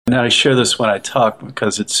I share this when I talk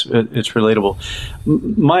because it's relatable.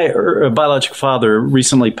 My biological father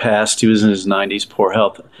recently passed. He was in his 90s, poor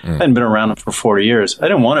health. I hadn't been around him for 40 years. I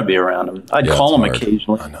didn't want to be around him. I'd call him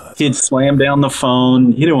occasionally. He'd slam down the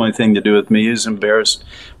phone. He didn't want anything to do with me. He was embarrassed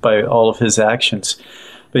by all of his actions.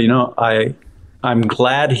 But, I'm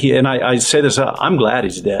glad I say this, I'm glad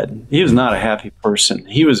he's dead. He was not a happy person.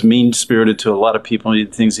 He was mean-spirited to a lot of people. He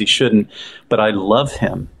did things he shouldn't. But I love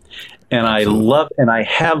him. And I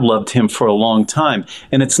have loved him for a long time.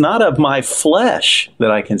 And it's not of my flesh that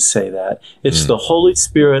I can say that. It's the Holy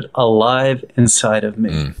Spirit alive inside of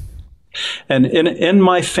me. And in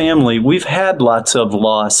my family, we've had lots of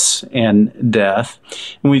loss and death.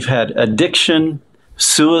 And we've had addiction,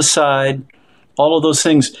 suicide, all of those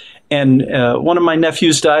things. And one of my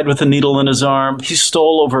nephews died with a needle in his arm. He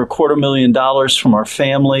stole over $250,000 from our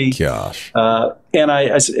family. Gosh. And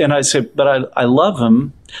I said, but I love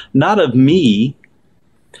him, not of me.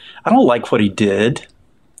 I don't like what he did,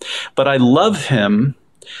 but I love him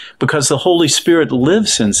because the Holy Spirit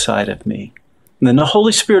lives inside of me. And then the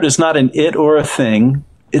Holy Spirit is not an it or a thing.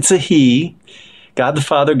 It's a he. God the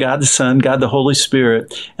Father, God the Son, God the Holy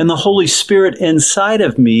Spirit. And the Holy Spirit inside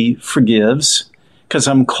of me forgives, because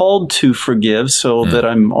I'm called to forgive so that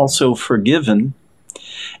I'm also forgiven.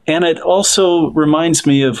 And it also reminds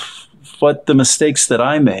me of what the mistakes that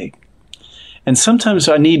I make. And sometimes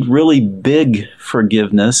I need really big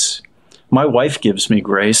forgiveness. My wife gives me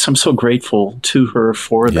grace. I'm so grateful to her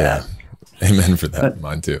for that. Amen for that.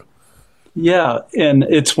 Mine too. Yeah. And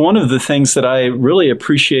it's one of the things that I really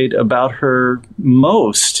appreciate about her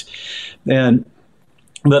most.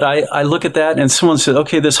 But I look at that and someone said,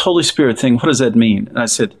 okay, this Holy Spirit thing, what does that mean? And I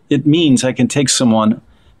said, it means I can take someone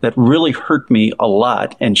that really hurt me a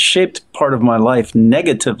lot and shaped part of my life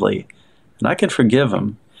negatively, and I can forgive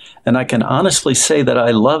them. And I can honestly say that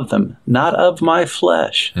I love them, not of my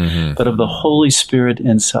flesh, but of the Holy Spirit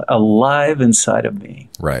alive inside of me.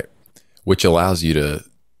 Right. Which allows you to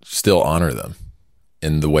still honor them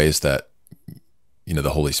in the ways that,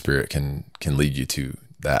 the Holy Spirit can lead you to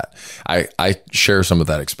that. I share some of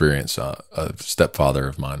that experience. A stepfather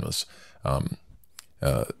of mine was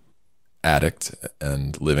addict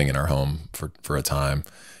and living in our home for a time,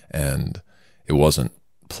 and it wasn't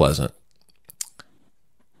pleasant.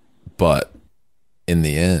 But in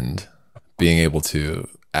the end, being able to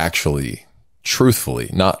actually, truthfully,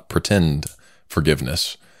 not pretend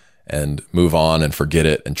forgiveness and move on and forget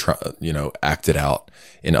it and try, act it out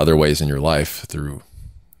in other ways in your life through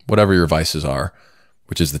whatever your vices are,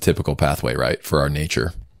 which is the typical pathway, right, for our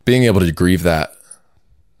nature. Being able to grieve that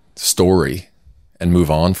story and move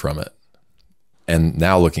on from it. And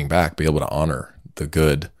now looking back, be able to honor the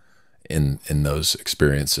good in those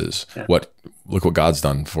experiences. Yeah. Look what God's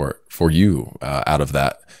done for you out of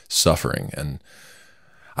that suffering. And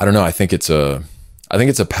I don't know, I think it's a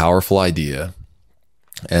powerful idea,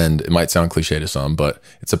 and it might sound cliche to some, but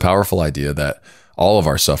it's a powerful idea that all of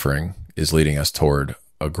our suffering is leading us toward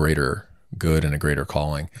a greater good and a greater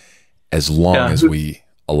calling, as long as we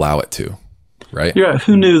allow it to, right? Yeah.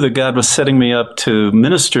 Who knew that God was setting me up to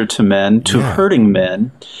minister to men, to hurting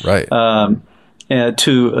men, right?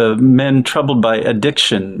 To men troubled by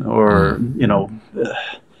addiction, or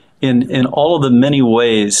in all of the many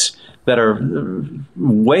ways that are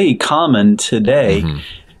way common today.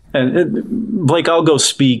 And Blake, I'll go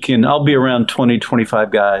speak, and I'll be around 20,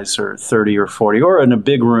 25 guys, or 30 or 40, or in a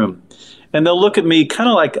big room, and they'll look at me kind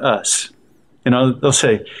of like us. They'll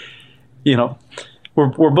say,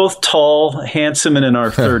 we're both tall, handsome, and in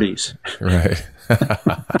our 30s. Right.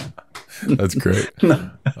 That's great. I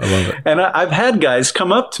love it. And I've had guys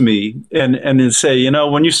come up to me and say,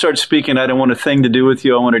 when you start speaking, I don't want a thing to do with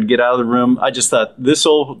you. I wanted to get out of the room. I just thought this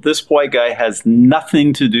white guy has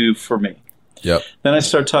nothing to do for me. Yep. Then I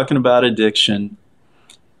start talking about addiction,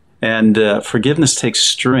 and forgiveness takes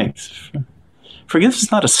strength. Forgiveness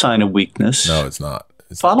is not a sign of weakness. No, it's not.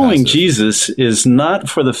 Following Jesus is not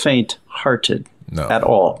for the faint-hearted at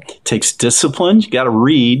all. It takes discipline. You got to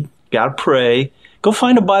read, got to pray. Go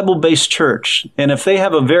find a Bible-based church. And if they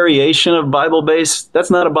have a variation of Bible-based,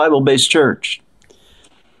 that's not a Bible-based church.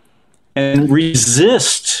 And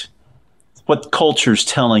resist what culture's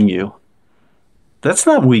telling you. That's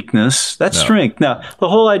not weakness. That's strength. Now, the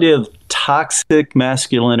whole idea of toxic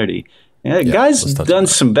masculinity. Guys done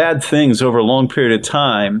some bad things over a long period of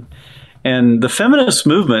time. And the feminist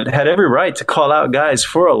movement had every right to call out guys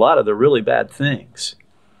for a lot of the really bad things.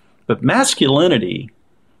 But masculinity,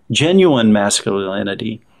 genuine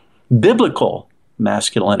masculinity, biblical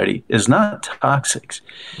masculinity, is not toxic.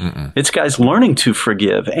 It's guys learning to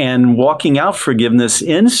forgive and walking out forgiveness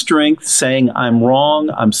in strength, saying, I'm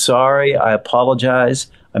wrong, I'm sorry, I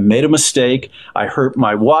apologize, I made a mistake. I hurt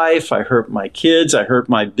my wife. I hurt my kids. I hurt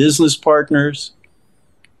my business partners.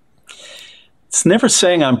 It's never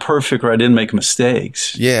saying I'm perfect or I didn't make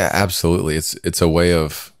mistakes. Yeah, absolutely. It's a way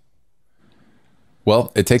of,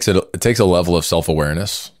 well, it takes a level of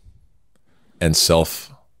self-awareness and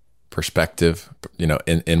self-perspective,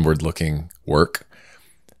 inward looking work,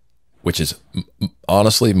 which is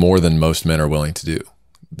honestly more than most men are willing to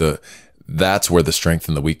do. That's where the strength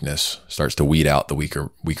and the weakness starts to weed out the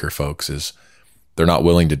weaker folks, is they're not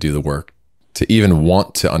willing to do the work to even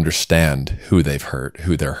want to understand who they've hurt,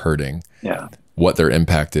 who they're hurting, what their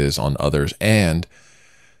impact is on others, and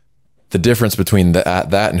the difference between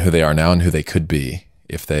that and who they are now and who they could be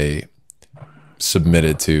if they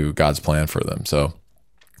submitted to God's plan for them. So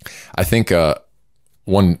I think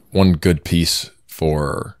one good piece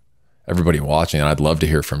for everybody watching, and I'd love to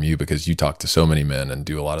hear from you because you talk to so many men and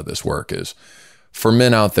do a lot of this work, is for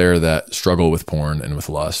men out there that struggle with porn and with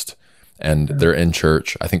lust and they're in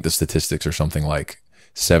church. I think the statistics are something like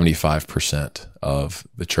 75% of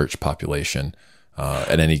the church population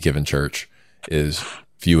at any given church is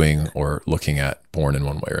viewing or looking at porn in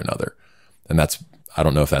one way or another. And I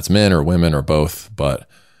don't know if that's men or women or both, but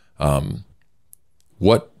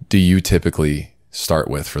what do you typically start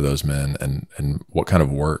with for those men, and what kind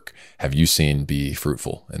of work have you seen be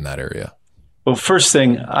fruitful in that area? Well, first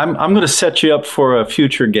thing, I'm going to set you up for a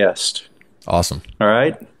future guest. Awesome. All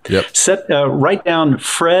right. Yep. Write down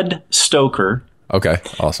Fred Stoker. Okay.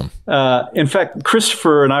 Awesome. In fact,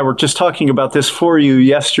 Christopher and I were just talking about this for you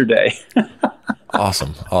yesterday.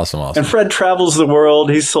 Awesome. And Fred travels the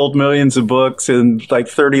world. He's sold millions of books in like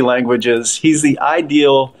 30 languages. He's the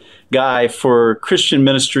ideal guy for Christian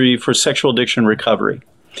ministry for sexual addiction recovery.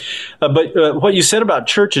 But what you said about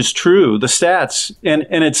church is true. The stats, and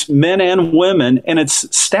it's men and women, and it's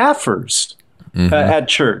staffers at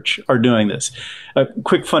church are doing this. A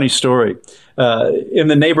quick funny story. In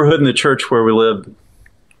the neighborhood in the church where we live,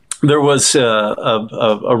 there was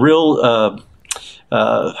a real,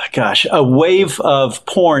 a wave of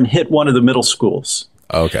porn hit one of the middle schools.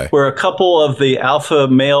 Okay. Where a couple of the alpha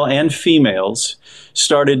male and females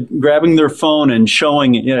started grabbing their phone and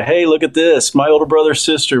showing, hey, look at this. My older brother,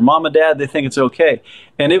 sister, mom and dad, they think it's okay.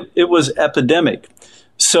 And it was epidemic.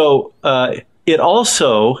 So it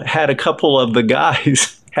also had a couple of the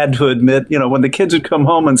guys had to admit, when the kids would come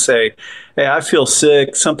home and say, hey, I feel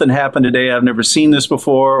sick. Something happened today. I've never seen this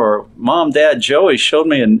before. Or Mom, Dad, Joey showed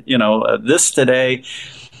me, this today.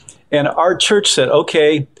 And our church said,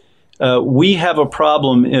 okay, we have a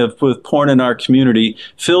problem with porn in our community.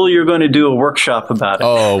 Phil, you're going to do a workshop about it.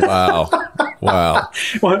 Oh, wow. Wow.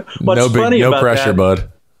 What's funny about pressure, that,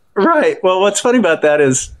 bud. Right. Well, what's funny about that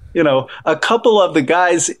is, a couple of the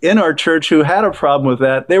guys in our church who had a problem with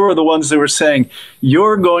that, they were the ones that were saying,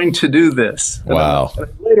 you're going to do this. Wow. And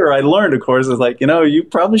later I learned, of course, it's like, you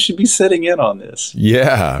probably should be sitting in on this.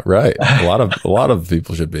 Yeah, right. A lot of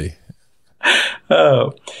people should be.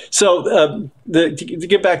 Oh, so to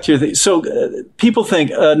get back to your thing, so people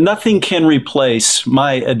think nothing can replace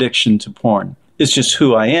my addiction to porn. It's just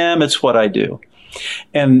who I am. It's what I do.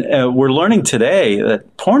 And we're learning today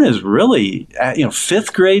that porn is really,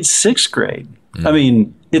 5th grade, 6th grade. I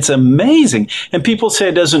mean, it's amazing. And people say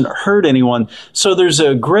it doesn't hurt anyone. So there's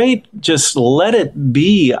a great just let it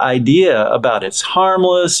be idea about it's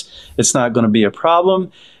harmless. It's not going to be a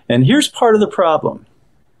problem. And here's part of the problem.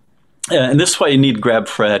 And this is why you need to grab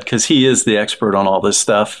Fred, because he is the expert on all this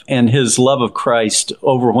stuff. And his love of Christ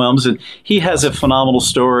overwhelms it. He has a phenomenal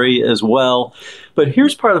story as well. But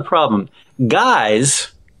here's part of the problem.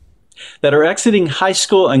 Guys that are exiting high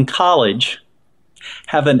school and college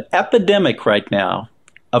have an epidemic right now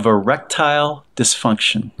of erectile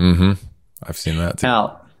dysfunction. Mm-hmm. I've seen that too.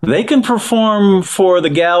 Now, they can perform for the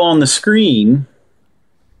gal on the screen,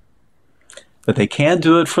 but they can't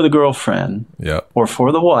do it for the girlfriend or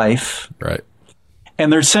for the wife. Right.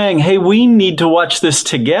 And they're saying, hey, we need to watch this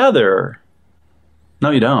together. No,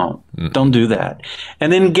 you don't. Don't do that.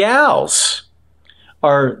 And then gals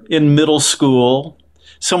are in middle school.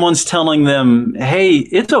 Someone's telling them, hey,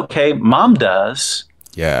 it's okay. Mom does.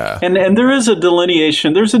 Yeah. And there is a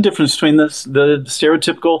delineation. There's a difference between the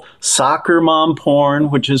stereotypical soccer mom porn,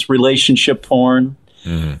 which is relationship porn,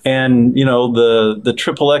 and, the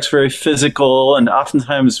XXX very physical and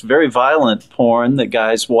oftentimes very violent porn that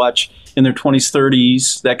guys watch in their 20s,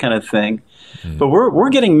 30s, that kind of thing. But we're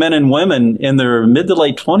getting men and women in their mid to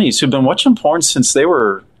late 20s who've been watching porn since they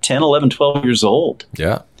were 10, 11, 12 years old.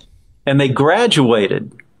 Yeah. And they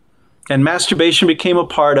graduated, and masturbation became a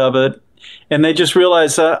part of it. And they just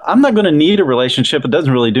realized, I'm not going to need a relationship. It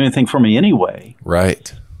doesn't really do anything for me anyway.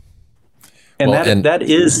 Right. And that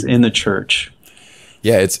is in the church.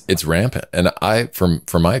 Yeah, it's rampant. And from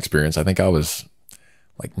my experience, I think I was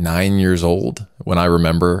like 9 years old when I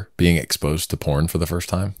remember being exposed to porn for the first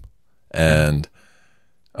time. And,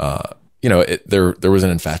 there was an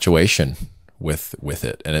infatuation with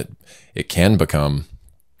it. And it can become,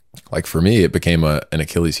 like for me, it became an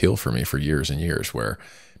Achilles heel for me for years and years, where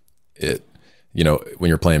when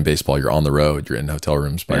you're playing baseball, you're on the road, you're in hotel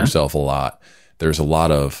rooms by yourself a lot. There's a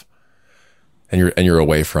lot of, and you're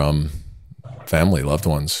away from family, loved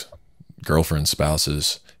ones, girlfriends,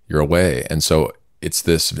 spouses, you're away. And so it's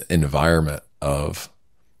this environment of,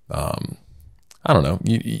 I don't know,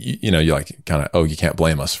 you like kind of, oh, you can't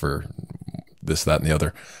blame us for this, that, and the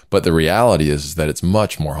other. But the reality is that it's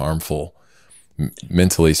much more harmful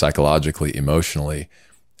mentally, psychologically, emotionally.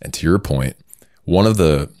 And to your point, one of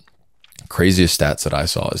the craziest stats that I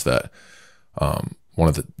saw is that one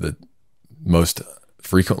of the most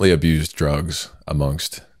frequently abused drugs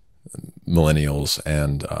amongst millennials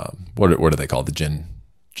and what are they called? The Gen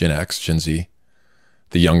X, Gen Z,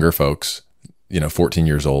 the younger folks, 14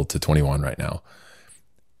 years old to 21 right now.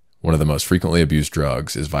 One of the most frequently abused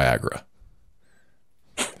drugs is Viagra.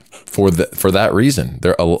 For that reason,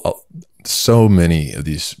 so many of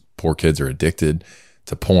these poor kids are addicted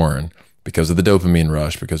to porn because of the dopamine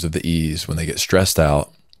rush, because of the ease. When they get stressed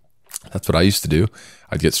out, that's what I used to do.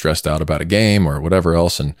 I'd get stressed out about a game or whatever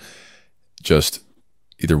else and just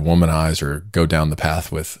either womanize or go down the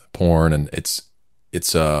path with porn. And it's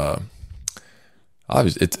a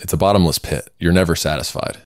bottomless pit. You're never satisfied.